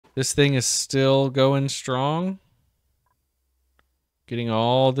This thing is still going strong. Getting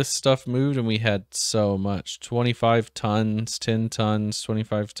all this stuff moved, and we had so much. 25 tons, 10 tons,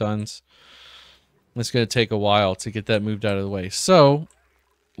 25 tons. It's going to take a while to get that moved out of the way. So,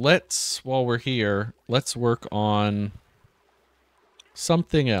 while we're here, let's work on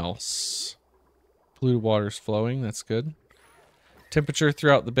something else. Polluted water's flowing, that's good. Temperature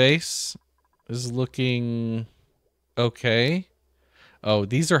throughout the base is looking okay. Oh,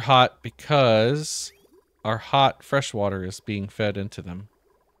 these are hot because our hot fresh water is being fed into them.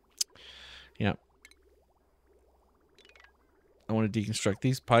 Yep. I want to deconstruct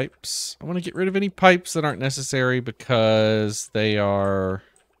these pipes. I want to get rid of any pipes that aren't necessary because they are,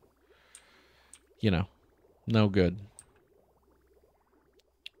 you know, no good.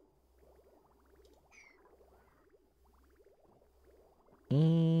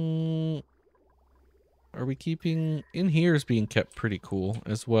 Are we keeping... In here is being kept pretty cool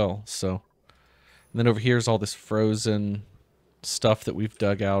as well, so... And then over here is all this frozen stuff that we've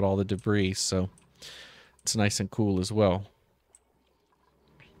dug out, all the debris, so... It's nice and cool as well.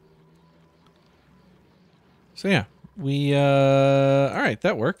 So yeah, we, alright,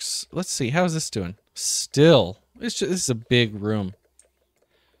 that works. Let's see, how's this doing? Still, this is a big room.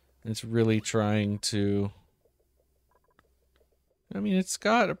 It's really trying to... I mean, it's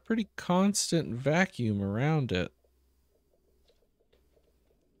got a pretty constant vacuum around it.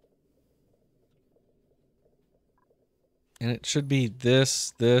 And it should be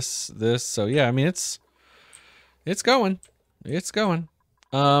this, this. So yeah, I mean, it's going. It's going.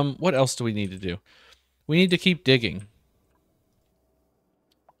 What else do we need to do? We need to keep digging.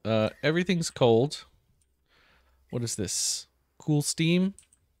 Everything's cold. What is this? Cool steam?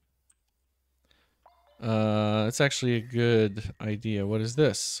 It's actually a good idea. What is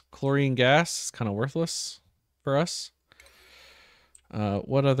this? Chlorine gas? It's kind of worthless for us.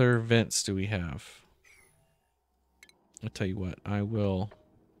 What other vents do we have? I'll tell you what, I will...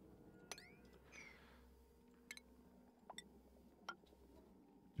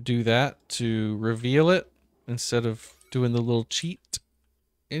 do that to reveal it instead of doing the little cheat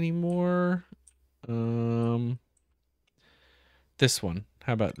anymore. This one.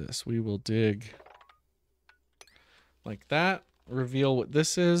 How about this? We will dig like that. Reveal what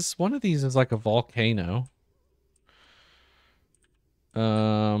this is. One of these is like a volcano.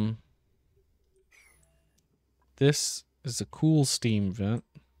 This is a cool steam vent.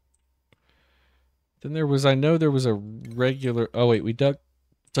 Then there was, I know there was a regular, oh wait, we dug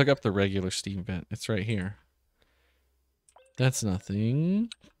up the regular steam vent. It's right here. That's nothing.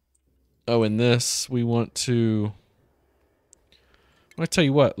 Oh, and this, we want to... I'll tell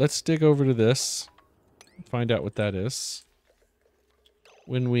you what, let's dig over to this. Find out what that is.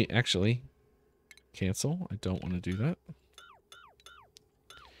 When we... Actually, cancel. I don't want to do that.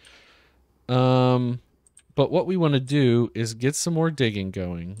 But what we want to do is get some more digging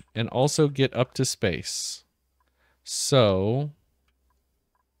going. And also get up to space. So...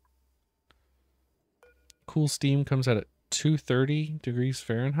 Cool steam comes out at 230 degrees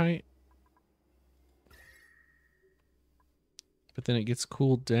Fahrenheit. But then it gets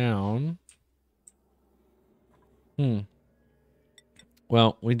cooled down.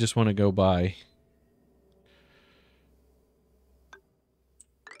 Well, we just want to go by.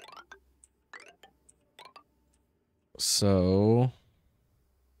 So...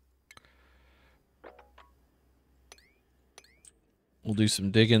 we'll do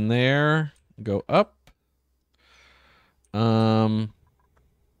some digging there. Go up.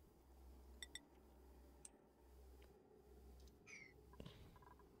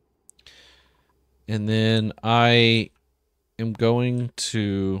 And then I am going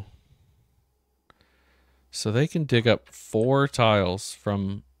to... So they can dig up 4 tiles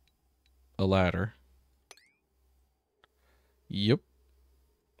from a ladder. Yep.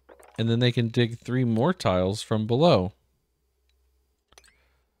 And then they can dig 3 more tiles from below.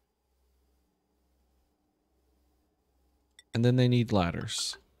 And then they need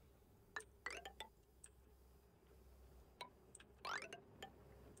ladders.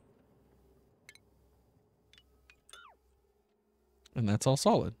 And that's all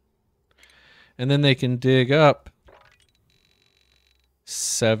solid. And then they can dig up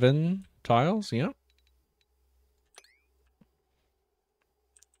 7 tiles, yep.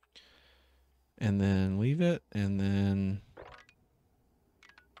 And then leave it, and then...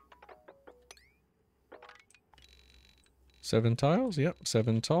 Seven tiles, yep,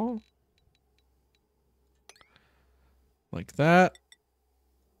 7 tall. Like that.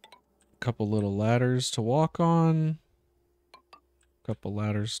 Couple little ladders to walk on. Couple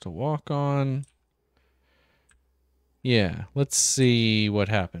ladders to walk on. Yeah, let's see what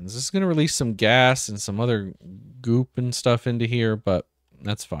happens. This is going to release some gas and some other goop and stuff into here, but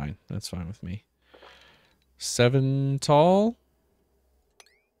that's fine. That's fine with me. 7 tall.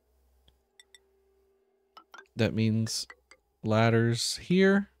 That means ladders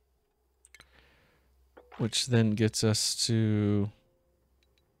here, which then gets us to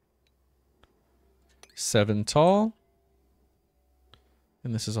 7 tall.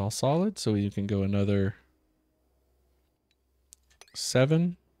 And this is all solid, so you can go another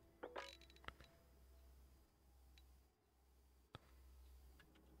 7.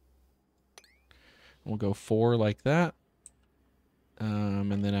 We'll go 4 like that.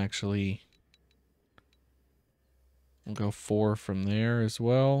 And then actually we'll go 4 from there as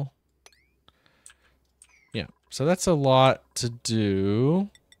well. Yeah, so that's a lot to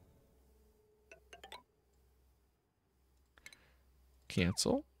do.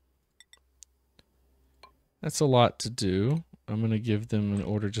 Cancel. That's a lot to do. I'm going to give them an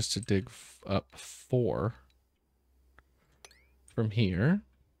order just to dig up 4 from here.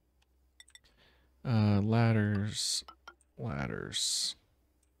 Ladders.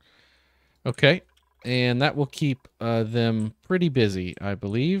 Okay, and that will keep them pretty busy, I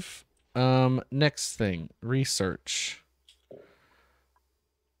believe. Next thing, research.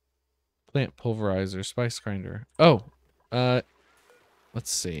 Plant pulverizer, spice grinder. Oh,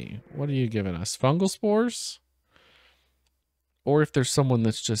 let's see. What are you giving us? Fungal spores? Or if there's someone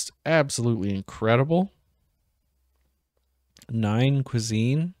that's just absolutely incredible. 9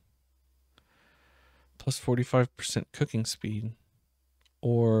 cuisine. Plus 45% cooking speed.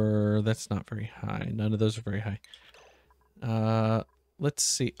 Or that's not very high. None of those are very high. Let's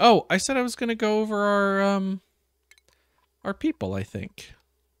see. Oh, I said I was going to go over our people, I think.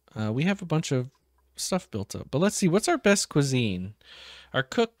 We have a bunch of stuff built up. But let's see. What's our best cuisine? Our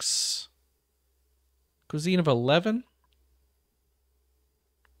cooks. Cuisine of 11.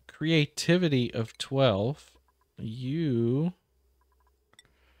 Creativity of 12. You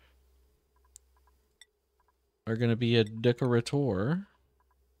are going to be a decorator.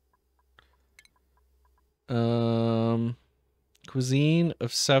 Cuisine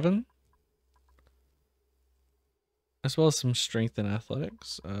of 7. As well as some strength and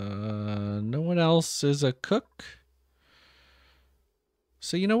athletics. No one else is a cook.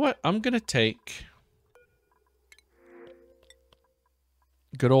 So you know what? I'm going to take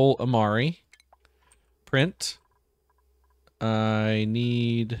good old Amari. Print. I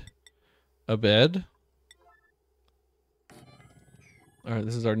need a bed. All right,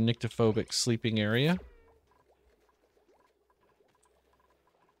 this is our nyctophobic sleeping area.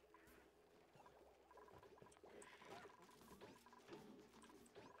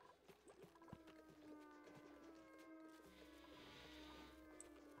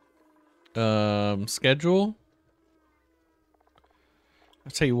 Schedule.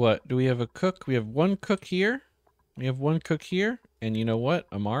 I'll tell you what, do we have a cook? We have 1 cook here. We have 1 cook here. And you know what,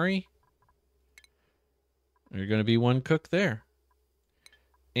 Amari? You're going to be 1 cook there.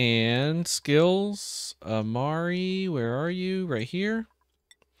 And skills, Amari, where are you? Right here.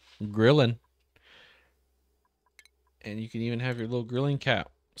 Grilling. And you can even have your little grilling cap.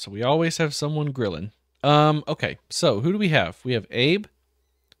 So we always have someone grilling. Okay, so who do we have? We have Abe,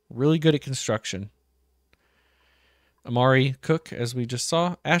 really good at construction. Amari, cook, as we just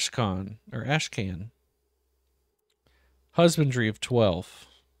saw. Ashkan, or Ashcan. Husbandry of 12.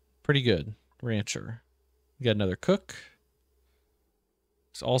 Pretty good. Rancher. We got another cook.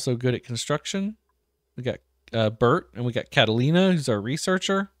 He's also good at construction. We got Bert, and we got Catalina, who's our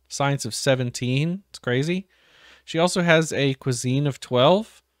researcher. Science of 17. It's crazy. She also has a cuisine of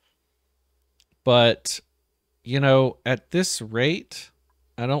 12. But, you know, at this rate,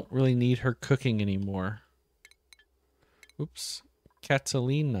 I don't really need her cooking anymore. Oops.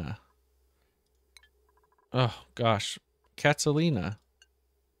 Catalina. Oh, gosh. Catalina.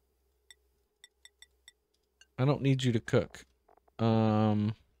 I don't need you to cook.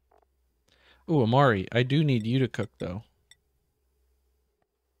 Ooh, Amari. I do need you to cook, though.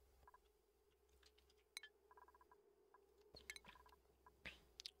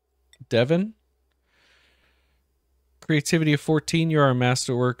 Devin. Creativity of 14. You're our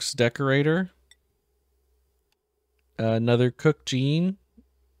Masterworks decorator. Another cook, Jean.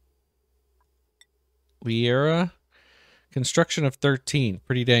 Liera. Construction of 13.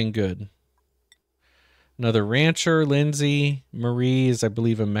 Pretty dang good. Another rancher, Lindsay. Marie is, I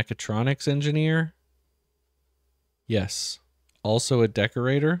believe, a mechatronics engineer. Yes. Also a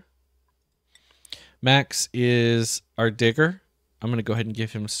decorator. Max is our digger. I'm going to go ahead and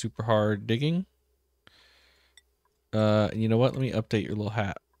give him super hard digging. You know what? Let me update your little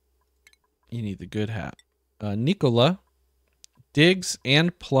hat. You need the good hat. Nicola digs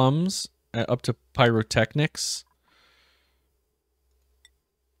and plumbs up to pyrotechnics.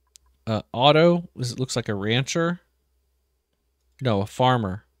 Otto looks like a rancher. No, a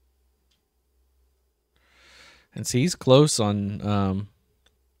farmer. And see, he's close on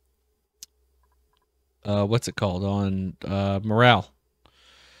what's it called? On morale.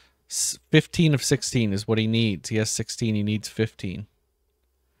 15 of 16 is what he needs. He has 16, he needs 15.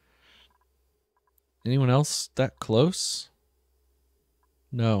 Anyone else that close?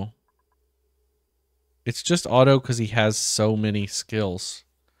 No. It's just Otto because he has so many skills,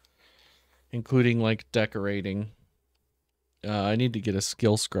 including like decorating. I need to get a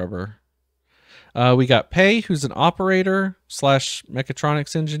skill scrubber. We got Pei, who's an operator /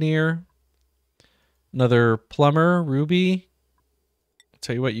 mechatronics engineer. Another plumber, Ruby. I'll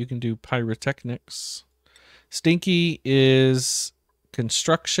tell you what, you can do pyrotechnics. Stinky is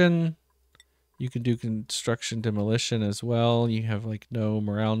construction. You can do construction demolition as well. You have like no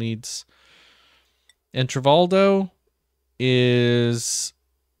morale needs. And Travaldo is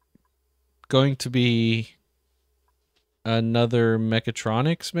going to be another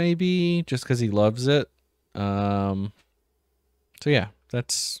mechatronics, maybe, just because he loves it. So yeah,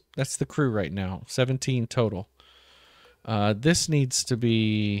 that's the crew right now. 17 total. This needs to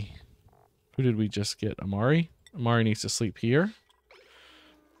be, who did we just get? Amari. Amari needs to sleep here.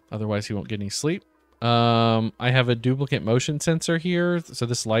 Otherwise he won't get any sleep. I have a duplicate motion sensor here, so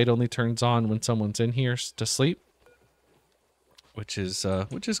this light only turns on when someone's in here to sleep, which is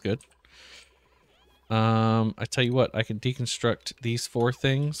good. I tell you what, I can deconstruct these 4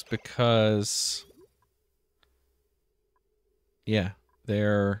 things because, yeah,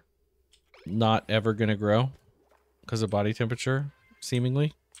 they're not ever gonna grow because of body temperature,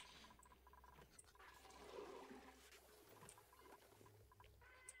 seemingly.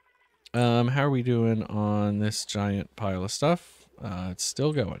 How are we doing on this giant pile of stuff? It's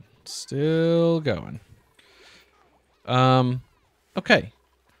still going. Still going. Okay.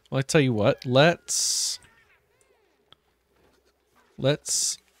 Well, I tell you what, let's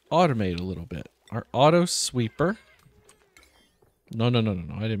automate a little bit. Our auto sweeper. No, I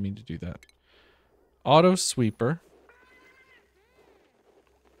didn't mean to do that. Auto sweeper.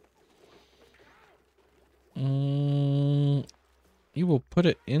 You will put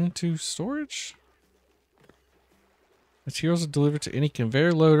it into storage? Materials are delivered to any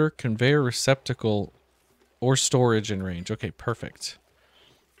conveyor loader, conveyor receptacle, or storage in range. Okay, perfect.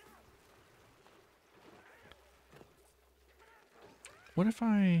 What if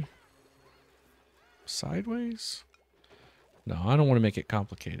I... sideways? No, I don't want to make it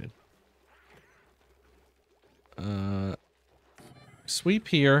complicated. Sweep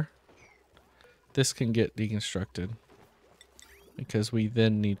here. This can get deconstructed, because we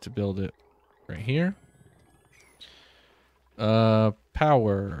then need to build it right here.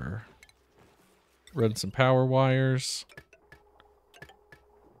 Power. Run some power wires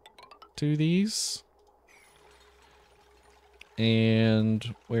to these.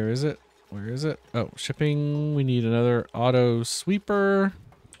 And where is it? Where is it? Oh, shipping. We need another auto sweeper.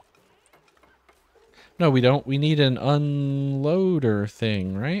 No, we don't. We need an unloader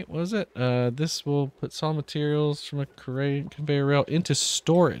thing, right? What was it? This will put solid materials from a conveyor rail into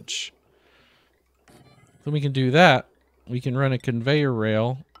storage. Then we can do that. We can run a conveyor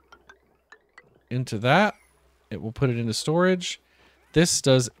rail into that. It will put it into storage. This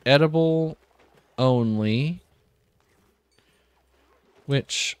does edible only,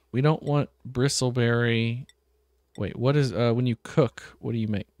 which we don't want bristleberry. Wait, what is, when you cook, what do you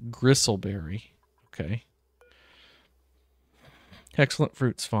make? Gristleberry. Okay. Excellent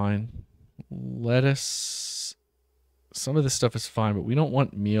fruit's fine. Lettuce. Some of this stuff is fine, but we don't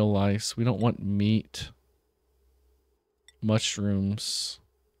want meal lice. We don't want meat. Mushrooms.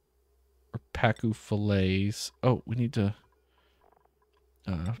 Or pacu fillets. Oh, we need to...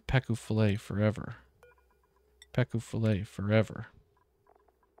 pacu fillet forever. Pacu fillet forever.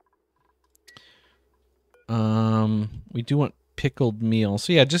 We do want pickled meal.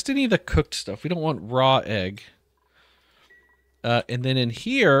 So yeah, just any of the cooked stuff. We don't want raw egg. And then in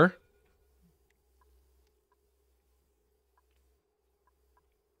here...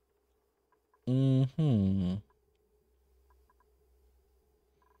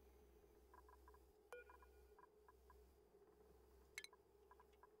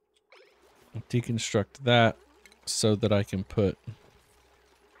 Deconstruct that so that I can put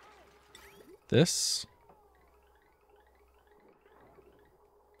this.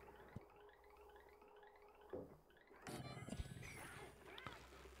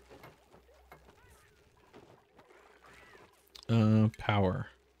 Power.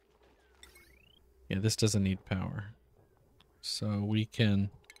 Yeah, this doesn't need power. So we can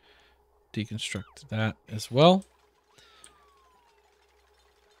deconstruct that as well.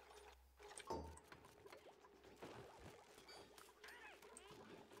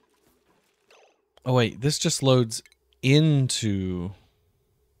 Oh wait, this just loads into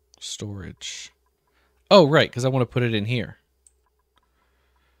storage. Oh, right, because I want to put it in here.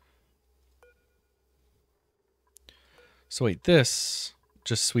 So wait, this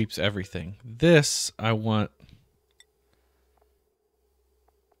just sweeps everything. This I want...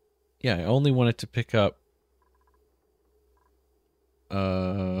 Yeah, I only want it to pick up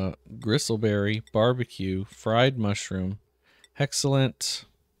gristleberry, barbecue, fried mushroom, hexalent,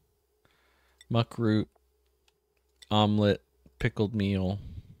 muckroot, omelet, pickled meal.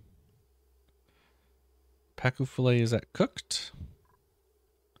 Pacu filet, is that cooked?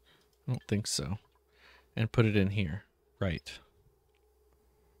 I don't think so. And put it in here. Right.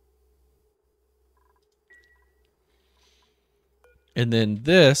 And then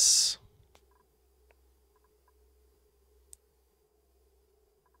this...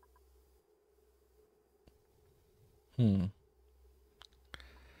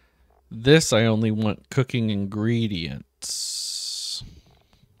 This I only want cooking ingredients.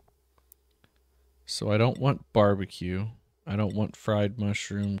 So I don't want barbecue. I don't want fried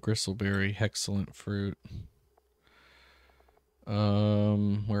mushroom, gristleberry, hexalent fruit.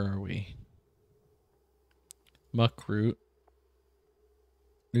 Where are we? Muckroot,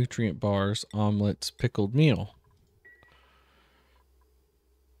 nutrient bars, omelets, pickled meal.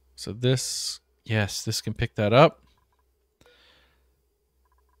 So this, yes, this can pick that up.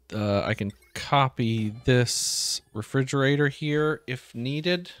 I can copy this refrigerator here if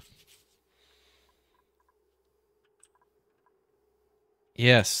needed.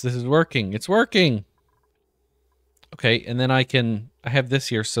 Yes, this is working. It's working. Okay, and then I have this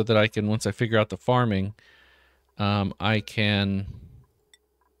here so that I can, once I figure out the farming, I can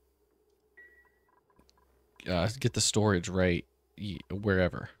get the storage right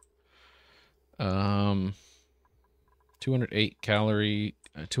wherever. 208 calorie,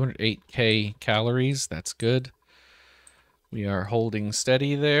 208k calories. That's good. We are holding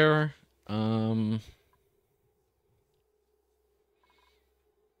steady there.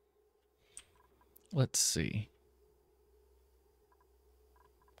 Let's see.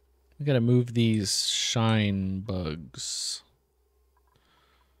 We gotta move these shine bugs.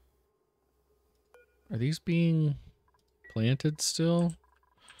 Are these being planted still?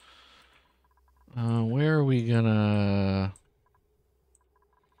 Where are we gonna...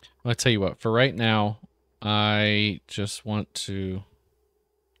 I'll tell you what, for right now, I just want to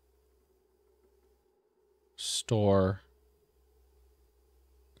store...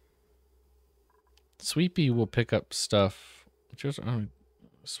 Sweepy will pick up stuff. Just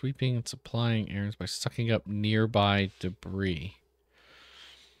sweeping and supplying errands by sucking up nearby debris.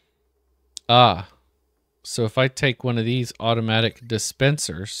 Ah, so if I take one of these automatic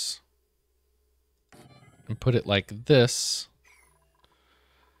dispensers and put it like this,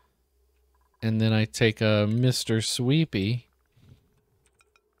 and then I take a Mr. Sweepy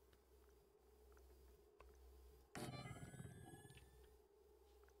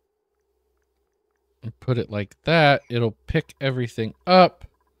and put it like that, it'll pick everything up,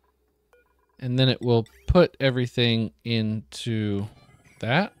 and then it will put everything into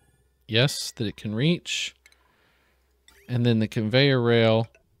that. Yes, that it can reach. And then the conveyor rail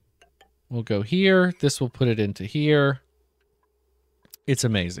will go here. This will put it into here. It's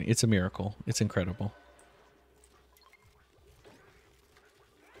amazing. It's a miracle. It's incredible.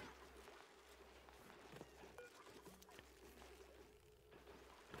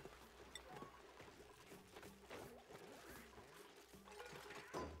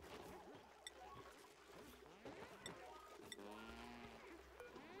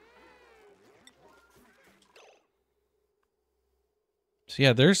 So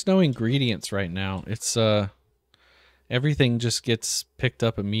yeah, there's no ingredients right now. It's everything just gets picked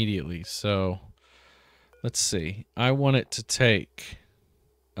up immediately. So let's see. I want it to take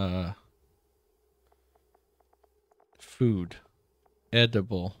food,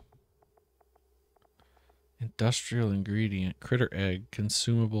 edible, industrial ingredient, critter egg,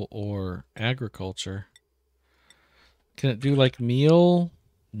 consumable ore, agriculture. Can it do like meal?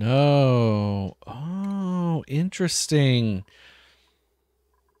 No. Oh, interesting.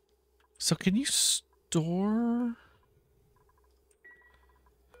 So can you store?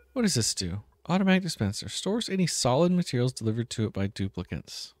 What does this do? Automatic dispenser. Stores any solid materials delivered to it by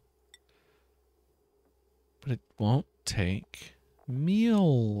duplicates. But it won't take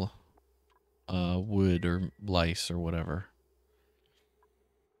meal wood or lice or whatever.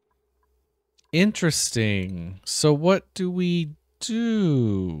 Interesting. So what do we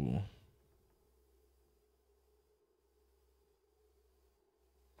do?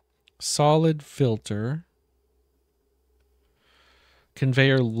 Solid filter.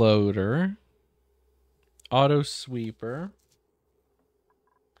 Conveyor loader. Auto sweeper.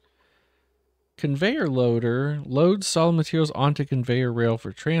 Conveyor loader loads solid materials onto conveyor rail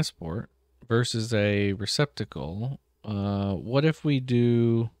for transport versus a receptacle. What if we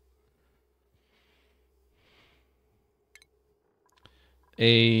do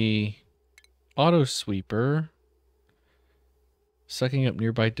a auto sweeper, sucking up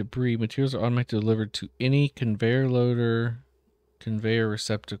nearby debris? Materials are automatically delivered to any conveyor loader, conveyor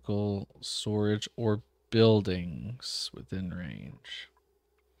receptacle, storage, or buildings within range.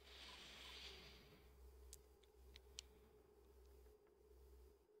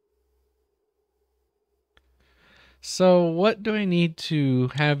 So what do I need to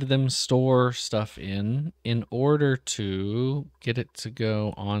have them store stuff in order to get it to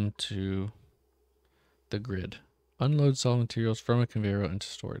go onto the grid? Unload solid materials from a conveyor into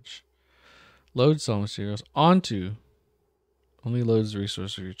storage. Load solid materials onto, only loads the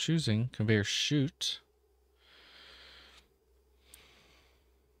resource you're choosing. Conveyor chute.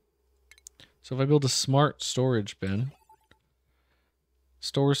 So if I build a smart storage bin,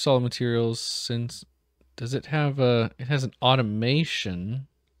 stores solid materials, since does it have a, it has an automation.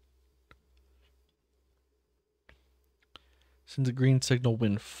 Sends a green signal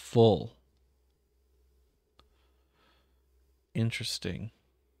when full. Interesting.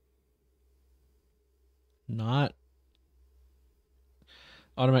 Not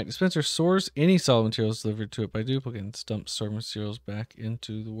automatic dispenser stores any solid materials delivered to it by duplicates. Dumps stored materials back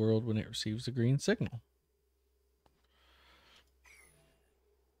into the world when it receives the green signal.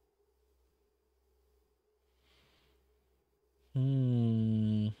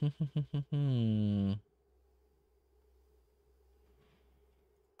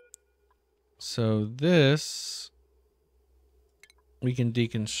 So this we can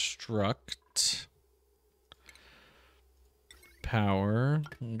deconstruct. Power.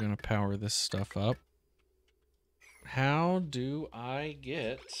 I'm gonna power this stuff up. How do I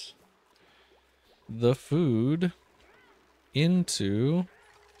get the food into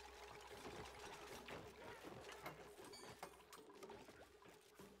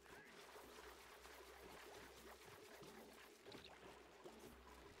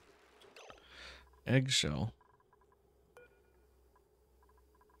eggshell?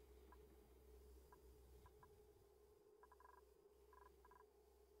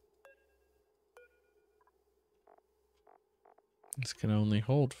 This can only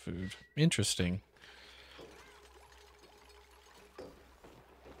hold food. Interesting.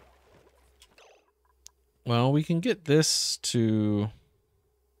 Well, we can get this to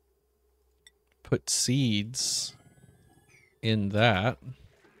put seeds in that.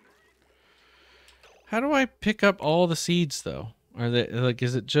 How do I pick up all the seeds though? Are they like,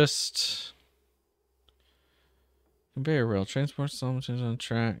 is it just conveyor rail, transport solid on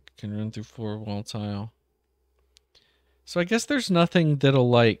track, can run through floor wall tile? So I guess there's nothing that'll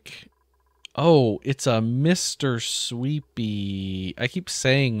like, oh, it's a Mr. Sweepy. I keep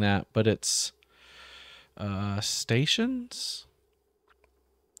saying that, but it's stations?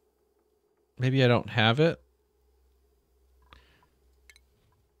 Maybe I don't have it.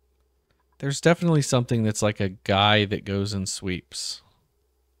 There's definitely something that's like a guy that goes and sweeps.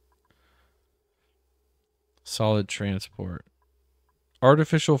 Solid transport.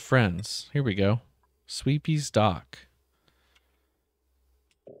 Artificial friends. Here we go. Sweepy's dock.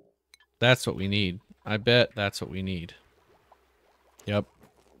 That's what we need. I bet that's what we need. Yep.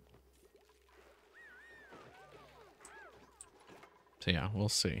 So yeah, we'll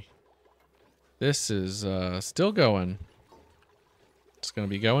see. This is still going. It's going to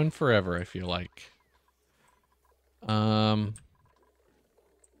be going forever, I feel like. They're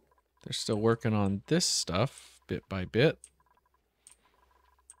still working on this stuff bit by bit.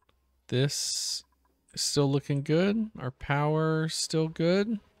 This is still looking good. Our power still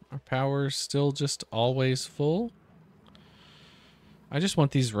good. Our power's still just always full. I just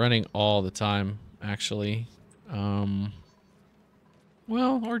want these running all the time, actually. Well,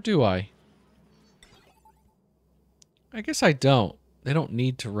 or do I? I guess I don't. They don't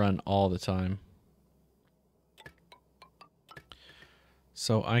need to run all the time.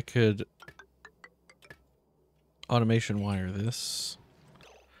 So I could automation wire this.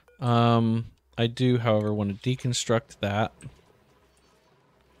 I do, however, want to deconstruct that.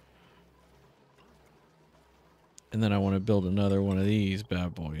 And then I want to build another one of these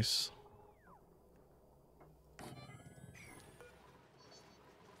bad boys.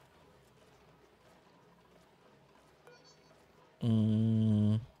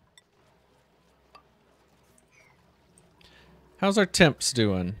 How's our temps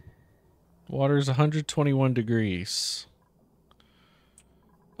doing? Water's 121 degrees.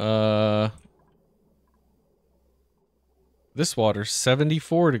 This water's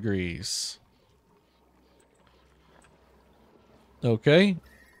 74 degrees. Okay.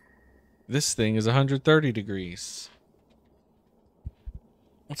 This thing is 130 degrees.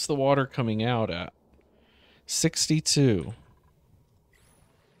 What's the water coming out at? 62.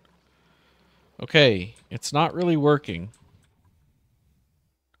 Okay, it's not really working.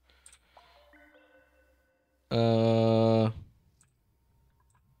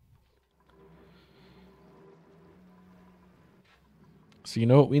 So you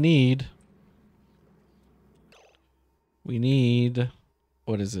know what we need? We need,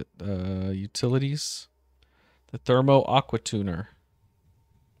 what is it? Utilities? The thermo aqua tuner.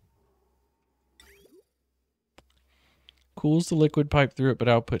 Cools the liquid pipe through it, but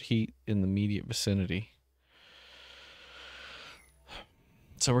output heat in the immediate vicinity.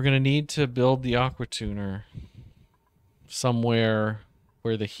 So we're going to need to build the aqua tuner somewhere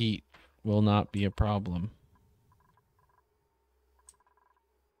where the heat will not be a problem.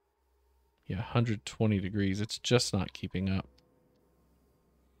 Yeah, 120 degrees. It's just not keeping up.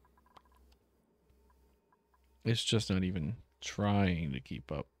 It's just not even trying to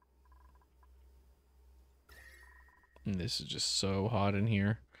keep up. And this is just so hot in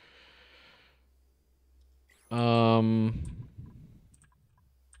here. And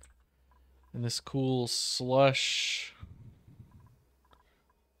this cool slush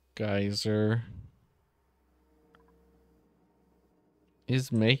geyser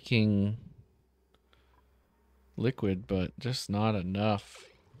is making liquid, but just not enough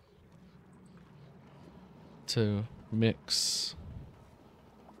to mix.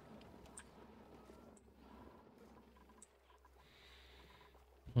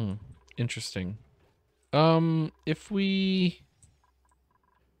 Interesting. If we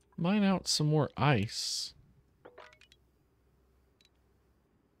mine out some more ice,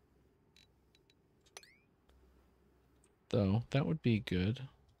 though, that would be good.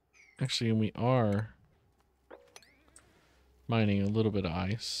 Actually, and we are mining a little bit of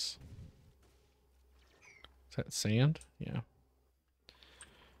ice. Is that sand? Yeah.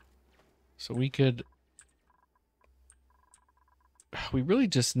 So we could... We really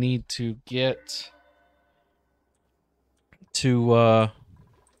just need to get to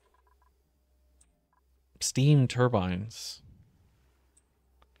steam turbines.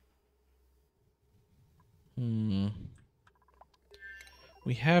 We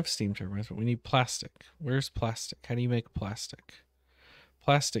have steam turbines, but we need plastic. Where's plastic? How do you make plastic?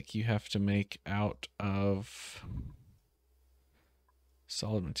 Plastic you have to make out of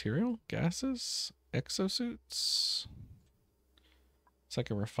solid material, gases, exosuits. It's like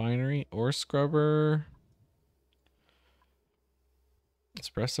a refinery or scrubber.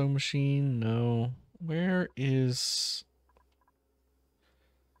 Espresso machine, no. Where is...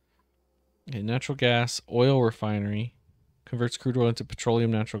 Okay, natural gas, oil refinery. Converts crude oil into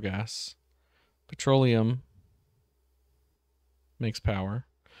petroleum, natural gas. Petroleum makes power.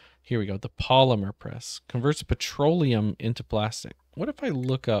 Here we go. The polymer press converts petroleum into plastic. What if I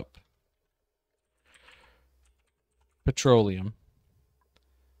look up petroleum?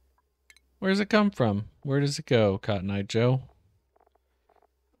 Where does it come from? Where does it go, Cotton Eye Joe?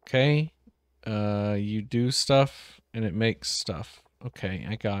 Okay. You do stuff and it makes stuff. Okay,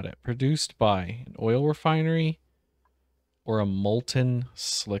 I got it. Produced by an oil refinery or a molten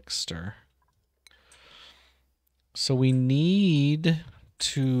slickster. So we need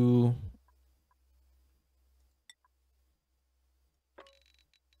to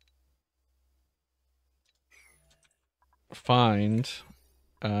find...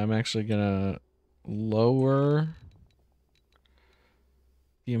 I'm actually gonna lower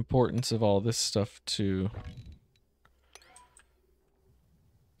the importance of all this stuff to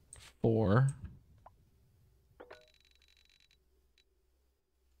 4.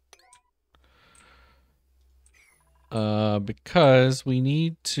 Because we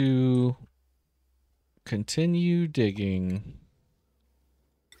need to continue digging.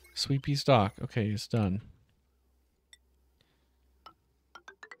 Sweepy's dock. Okay, it's done.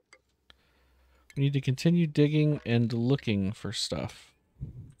 We need to continue digging and looking for stuff.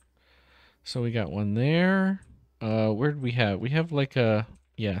 So we got one there. Where did we have? We have like a,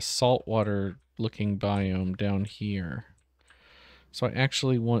 yeah, saltwater looking biome down here. So I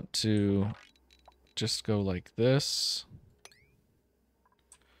actually want to just go like this.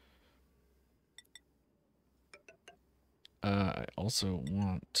 I also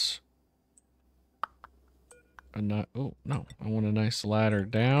want Oh, no. I want a nice ladder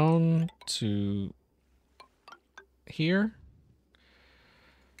down to here.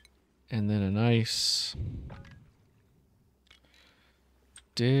 And then a nice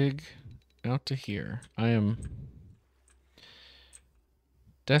dig out to here. I am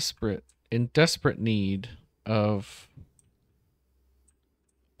in desperate need of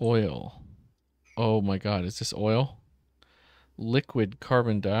oil. Oh my god, is this oil? Liquid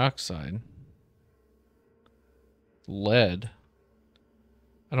carbon dioxide. Lead.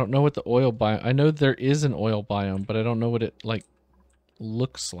 I don't know what the oil biome... I know there is an oil biome, but I don't know what it, like,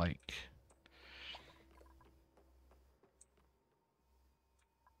 looks like.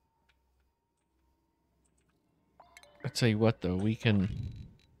 I tell you what, though, we can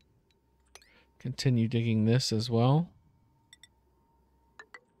continue digging this as well.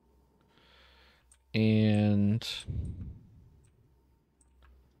 And...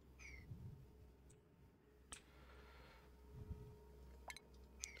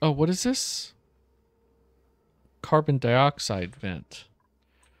 oh, what is this? Carbon dioxide vent.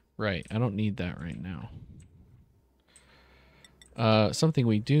 Right, I don't need that right now. Something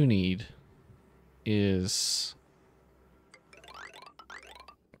we do need is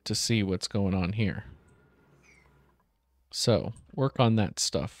to see what's going on here. So, work on that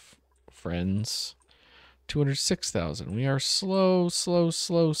stuff, friends. 206,000. We are slowly.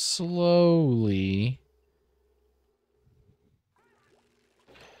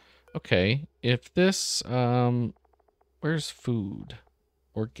 Okay, if this, where's food?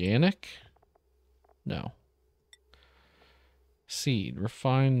 Organic? No. Seed,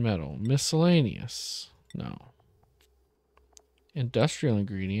 refined metal, miscellaneous? No. Industrial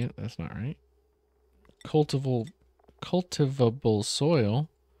ingredient, that's not right. Cultivable soil,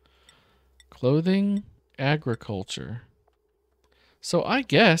 clothing, agriculture. So I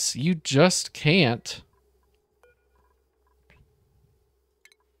guess you just can't.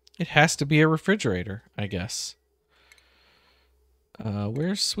 It has to be a refrigerator, I guess.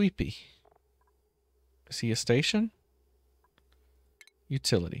 Where's Sweepy? Is he a station?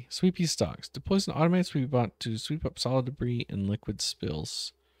 Utility. Sweepy stocks. Deploys an automated sweepy bot to sweep up solid debris and liquid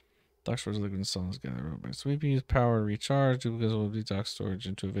spills. Dock stores liquid and solids gathered by Sweepy. Use power to recharge. Duplicates will be dock storage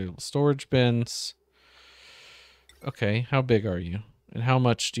into available storage bins. Okay, how big are you? And how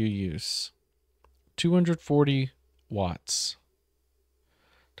much do you use? 240 watts.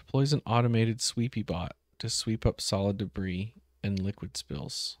 Deploys an automated sweepy bot to sweep up solid debris and liquid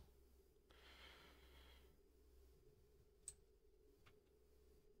spills.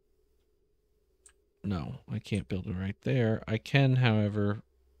 No, I can't build it right there. I can, however,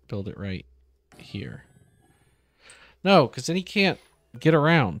 build it right here. No, because then he can't get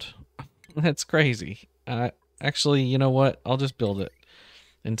around. That's crazy. Actually, you know what? I'll just build it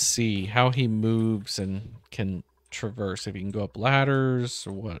and see how he moves and can traverse. If he can go up ladders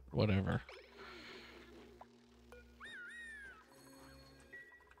or whatever.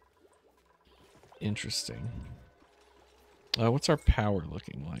 Interesting. What's our power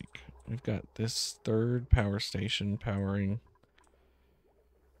looking like? We've got this third power station powering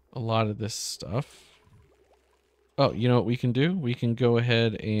a lot of this stuff. Oh, you know what we can do? We can go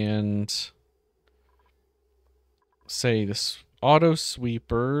ahead and say this auto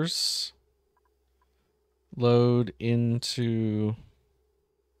sweepers load into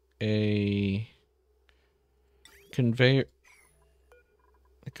a conveyor.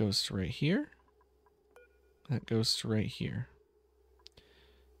 It goes to right here. That goes to right here.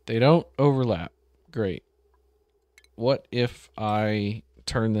 They don't overlap. Great. What if I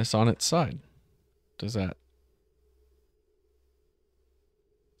turn this on its side? Does that...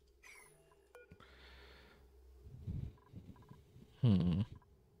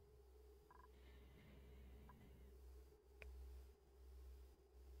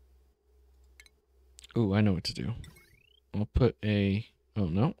 Ooh, I know what to do. I'll put a... oh,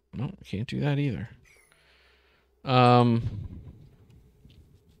 no. No, can't do that either.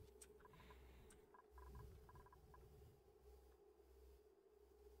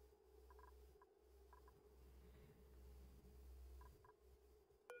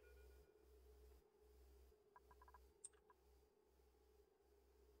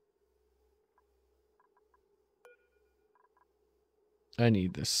 I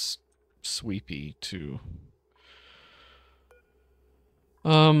need this sweepy to...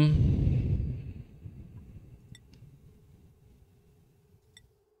 I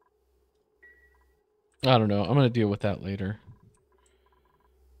don't know. I'm going to deal with that later.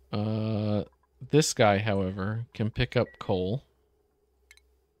 This guy, however, can pick up coal.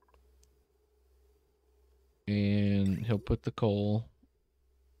 And he'll put the coal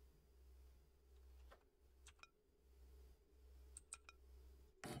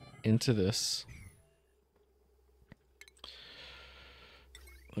into this.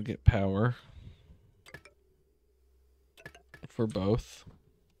 I'll get power for both.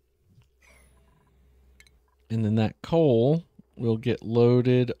 And then that coal will get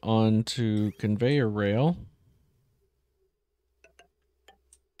loaded onto conveyor rail.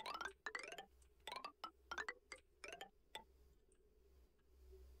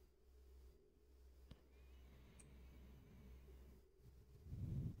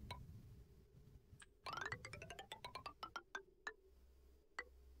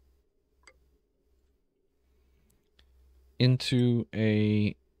 Into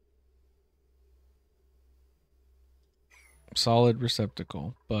a solid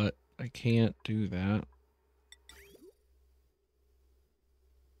receptacle, but I can't do that.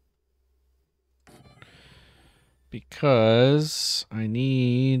 Because I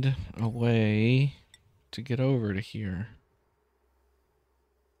need a way to get over to here.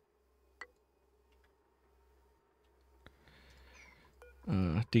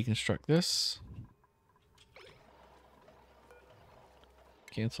 Deconstruct this.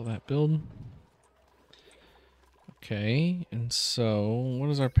 Cancel that build. Okay, and so what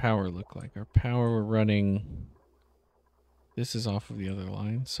does our power look like? Our power, we're running... This is off of the other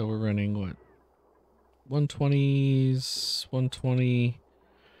line, so we're running what? 120s, 120,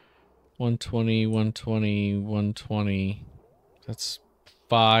 120, 120, 120. That's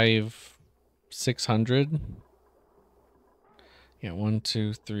 600. Yeah, 1,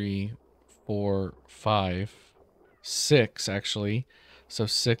 2, 3, 4, 5, 6 actually. So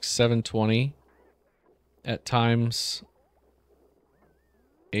 6, 720. At times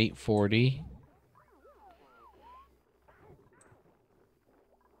 840.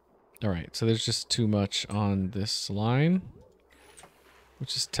 All right, so there's just too much on this line,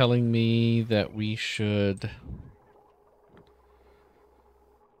 which is telling me that we should...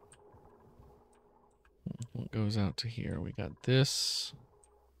 What goes out to here? We got this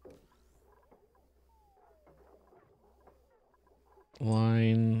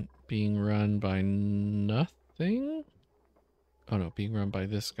line being run by nothing. Oh no, being run by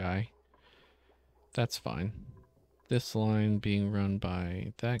this guy. That's fine. This line being run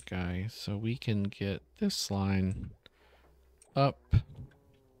by that guy, so we can get this line up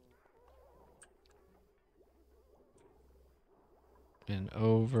and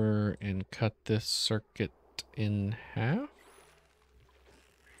over and cut this circuit in half.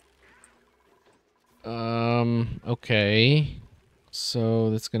 Okay.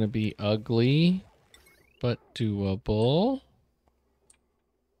 So that's gonna be ugly, but doable.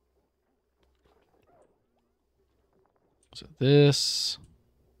 So this.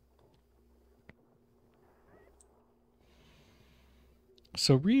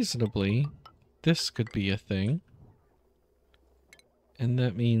 So reasonably, this could be a thing. And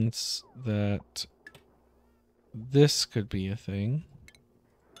that means that this could be a thing.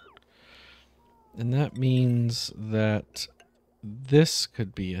 And that means that this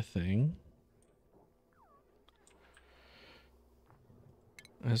could be a thing.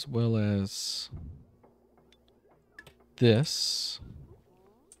 As well as this.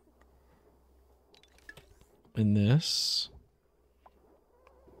 And this.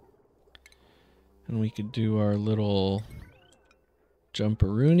 And we could do our little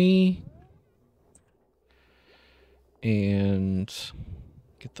jumperoonie. And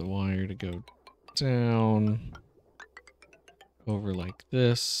get the wire to go down. Over like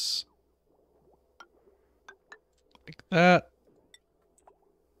this. Like that.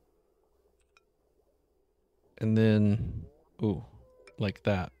 And then, ooh, like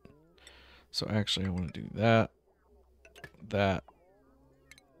that. So actually I want to do that. That.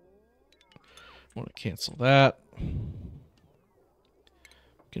 I want to cancel that.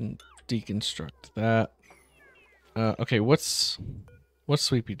 Can deconstruct that. Okay, what's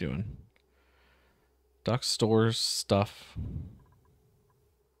Sweepy doing? Dock stores stuff.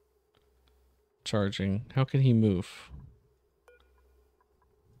 Charging. How can he move?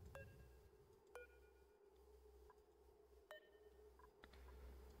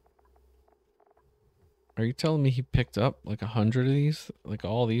 Are you telling me he picked up like 100 of these? Like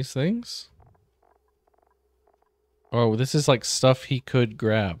all these things? Oh, this is like stuff he could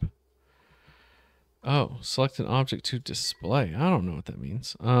grab. Oh, select an object to display. I don't know what that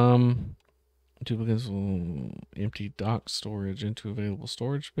means. Duplicates will empty dock storage into available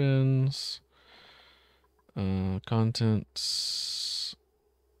storage bins. Contents.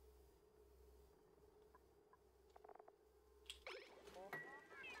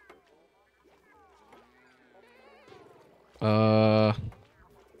 I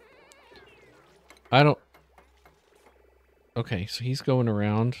don't. Okay, so he's going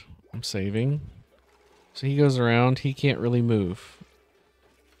around. I'm saving. So he goes around. He can't really move.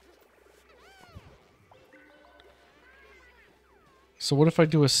 So what if I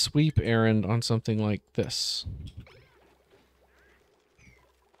do a sweep errand on something like this?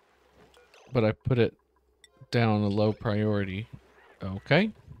 But I put it down a low priority.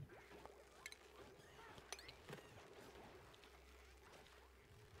 Okay.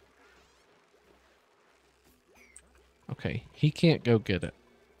 Okay, he can't go get it,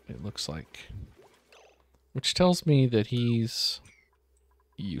 it looks like. Which tells me that he's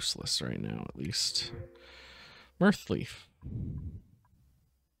useless right now, at least. Mirthleaf.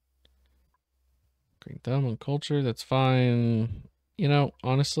 Green thumb and culture, that's fine. You know,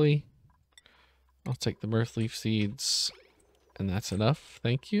 honestly, I'll take the Mirthleaf seeds, and that's enough.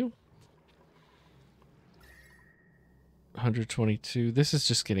 Thank you. 122. This is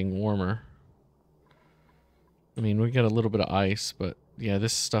just getting warmer. I mean, we got a little bit of ice, but yeah,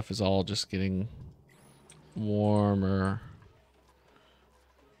 this stuff is all just getting warmer.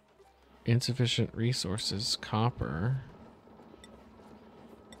 Insufficient resources. Copper.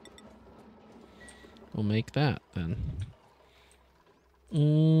 We'll make that then.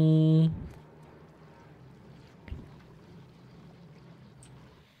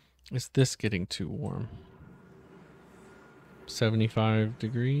 Is this getting too warm? 75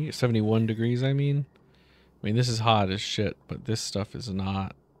 degrees? 71 degrees, I mean? I mean, this is hot as shit, but this stuff is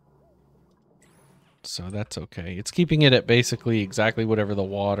not. So that's okay. It's keeping it at basically exactly whatever the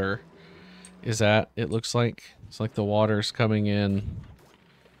water is at, it looks like. It's like the water's coming in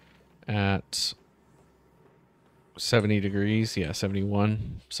at 70 degrees. Yeah,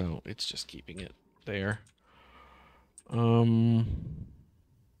 71. So it's just keeping it there.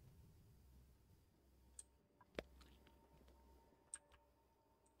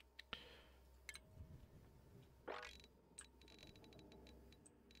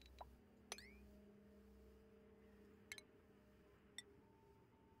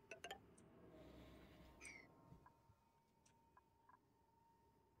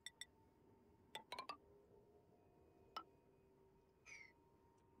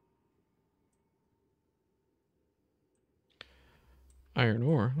 Iron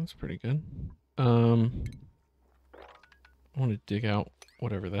ore, that's pretty good. I want to dig out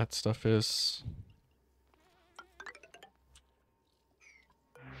whatever that stuff is.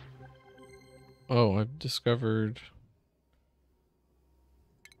 Oh, I've discovered...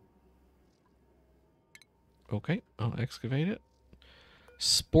 Okay, I'll excavate it.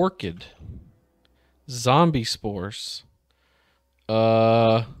 Sporkid. Zombie spores.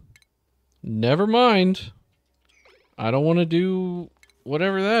 Never mind. I don't want to do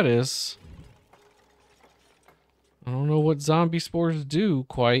whatever that is. I don't know what zombie spores do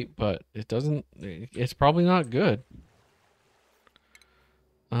quite, but it doesn't... It's probably not good.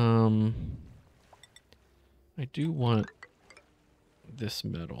 I do want this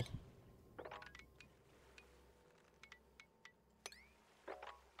metal.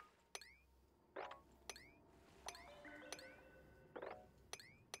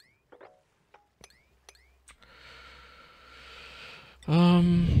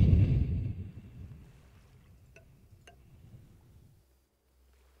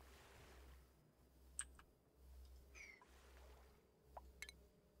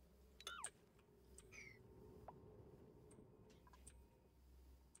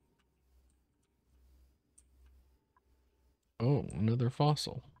 Oh, another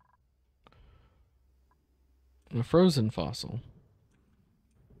fossil. A frozen fossil.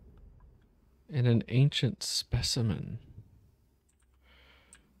 And an ancient specimen.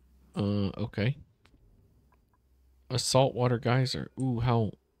 Okay. A saltwater geyser. Ooh,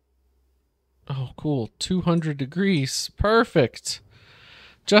 how... Oh, cool. 200 degrees. Perfect.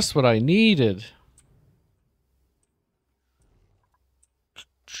 Just what I needed.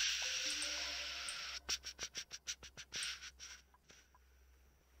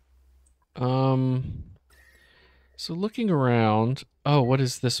 So looking around... Oh, what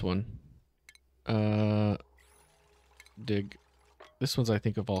is this one? Dig. This one's, I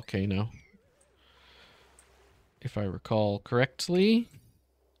think, a volcano. If I recall correctly.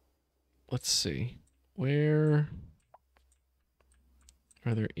 Let's see. Where...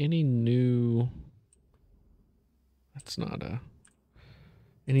 Are there any new... That's not a...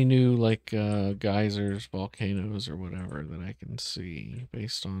 Any new, like, geysers, volcanoes, or whatever that I can see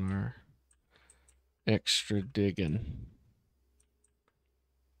based on our extra digging.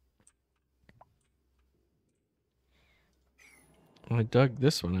 I dug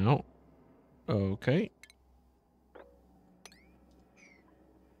this one out. Okay.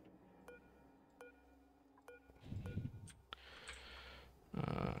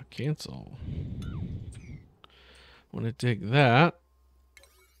 Cancel. Want to dig that.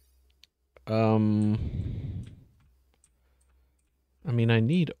 I mean, I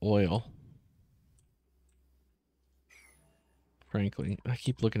need oil. Frankly, I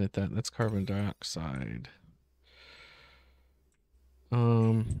keep looking at that. That's carbon dioxide.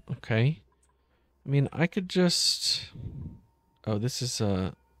 Okay. I mean, I could just... Oh, this is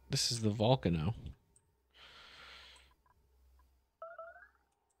the volcano.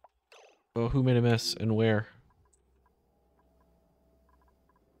 Oh, who made a mess and where?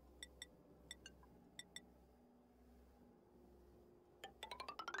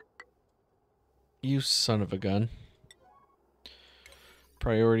 You son of a gun.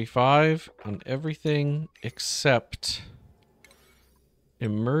 Priority 5 on everything except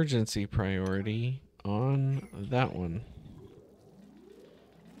emergency priority on that one.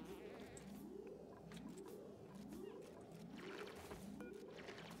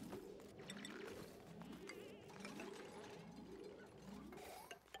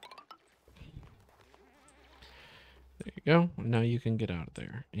 There you go. Now you can get out of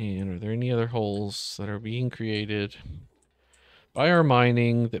there. And are there any other holes that are being created by our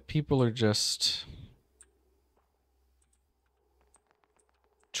mining that people are just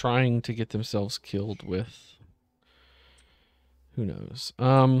trying to get themselves killed with? Who knows?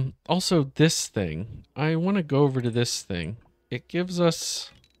 Also this thing. I want to go over to this thing. It gives us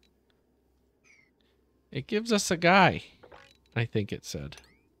a guy, I think it said.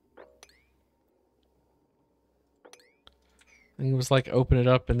 I think it was like open it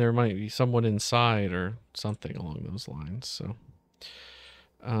up and there might be someone inside or something along those lines. So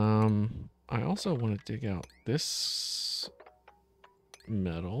I also want to dig out this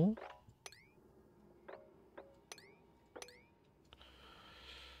metal.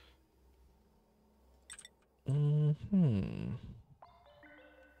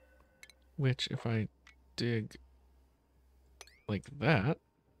 Which if I dig like that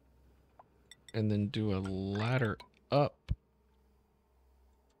and then do a ladder up,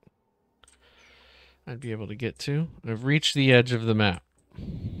 I'd be able to get to. I've reached the edge of the map.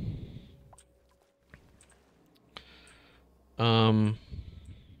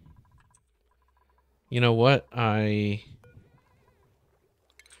 You know what? I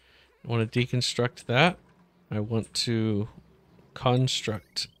want to deconstruct that. I want to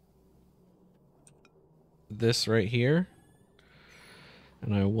construct this right here.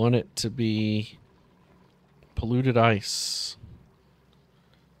 And I want it to be polluted ice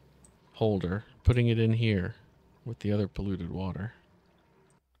holder. Putting it in here with the other polluted water.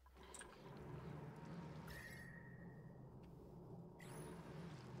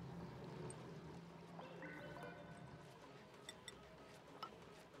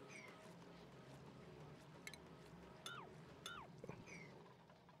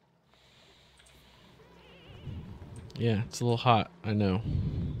 Yeah, it's a little hot, I know.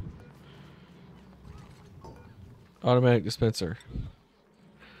 Automatic dispenser.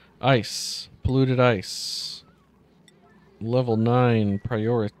 Ice. Polluted ice. Level 9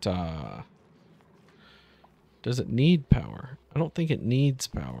 priorita. Does it need power? I don't think it needs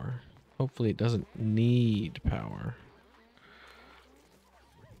power. Hopefully it doesn't need power.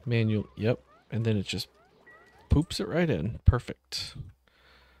 Manual, yep. And then it just poops it right in. Perfect.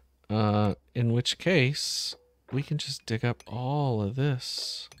 In which case, we can just dig up all of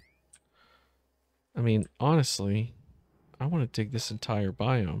this. I mean, honestly, I want to dig this entire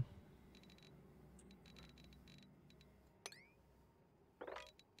biome.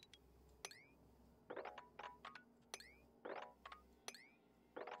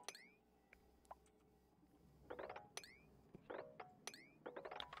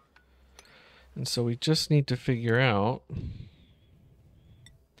 And so we just need to figure out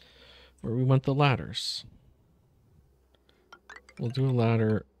where we want the ladders. We'll do a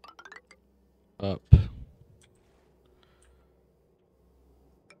ladder up.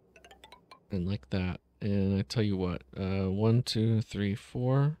 And like that. And I tell you what, 1, 2, 3,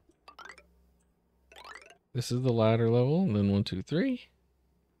 4. This is the ladder level, and then 1, 2, 3.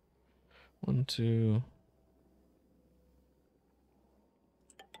 1, 2.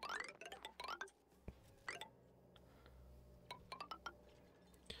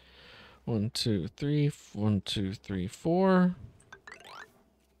 1, 2, 3. 1, 2, 3, 4.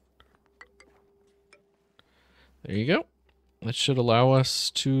 There you go. That should allow us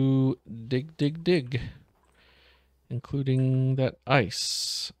to dig. Including that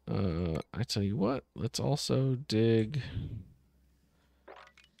ice. I tell you what, let's also dig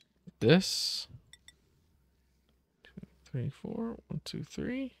this. 2, 3, 4. 1, 2,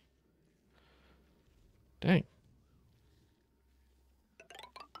 3. Dang.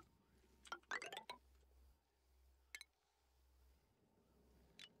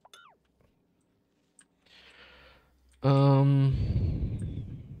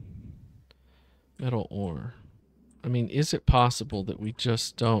 is it possible that we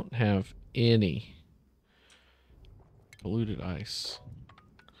just don't have any polluted ice?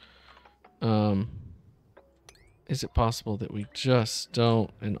 Is it possible that we just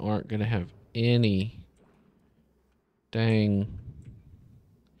don't and aren't going to have any dang...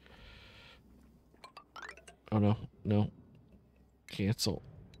 Oh, no. No. Cancel.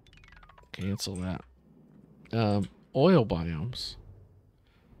 Cancel that. Oil biomes.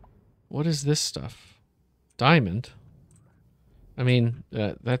 What is this stuff? Diamond. I mean,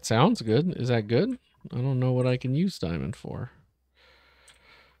 that sounds good. Is that good? I don't know what I can use diamond for.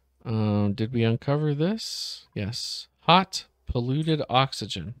 Did we uncover this? Yes. Hot, polluted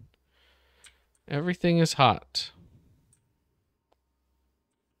oxygen. Everything is hot.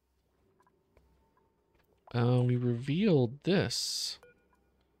 We revealed this.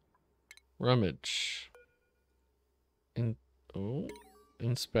 Rummage.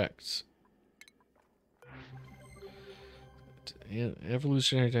 Inspect.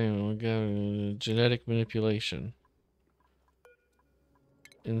 Evolutionary time. Genetic manipulation.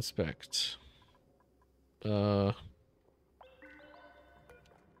 Inspect. I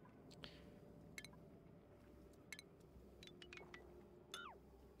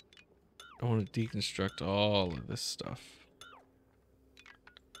want to deconstruct all of this stuff.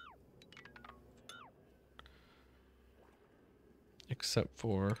 Except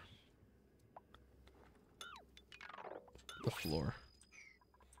for the floor.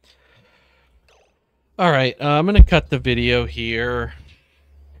 All right, I'm going to cut the video here.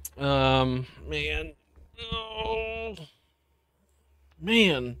 Man. Oh.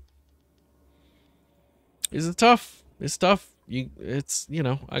 Man. Is it tough? It's tough. It's, you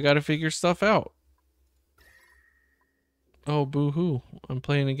know, I got to figure stuff out. Oh, boo-hoo. I'm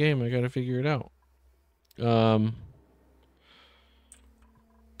playing a game. I got to figure it out.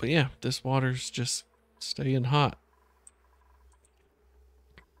 But yeah, this water's just staying hot.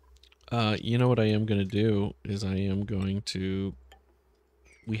 You know what I am going to do is I am going to...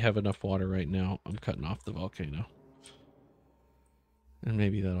 We have enough water right now. I'm cutting off the volcano. And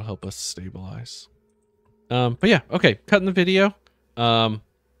maybe that'll help us stabilize. But yeah, okay, cutting the video.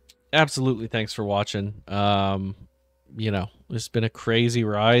 Absolutely thanks for watching. You know, it's been a crazy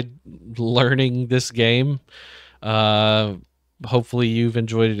ride learning this game. Hopefully you've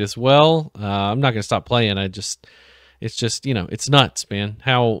enjoyed it as well. I'm not going to stop playing. It's just, you know, it's nuts, man,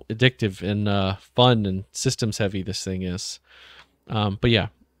 how addictive and fun and systems heavy this thing is. But yeah,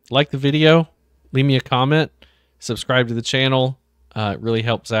 like the video, leave me a comment, subscribe to the channel. It really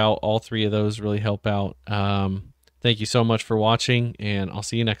helps out. All three of those really help out. Thank you so much for watching, and I'll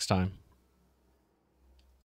see you next time.